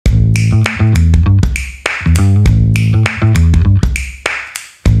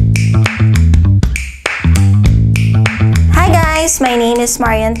my name is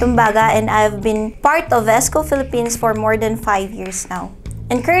Marianne Tumbaga and I've been part of ESCO Philippines for more than 5 years now.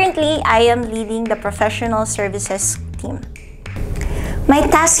 And currently, I am leading the professional services team. My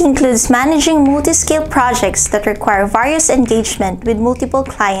task includes managing multi-scale projects that require various engagement with multiple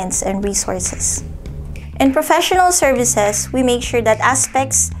clients and resources. In professional services, we make sure that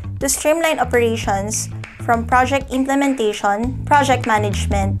aspects to streamline operations from project implementation, project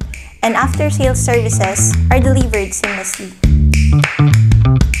management, and after-sales services are delivered seamlessly.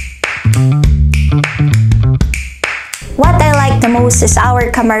 What I like the most is our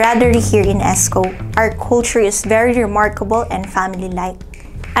camaraderie here in ESCO. Our culture is very remarkable and family-like.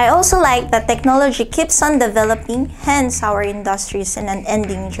 I also like that technology keeps on developing, hence our industry is an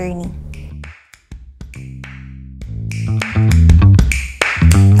unending journey.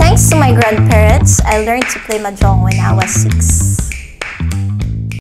 Thanks to my grandparents, I learned to play mahjong when I was 6.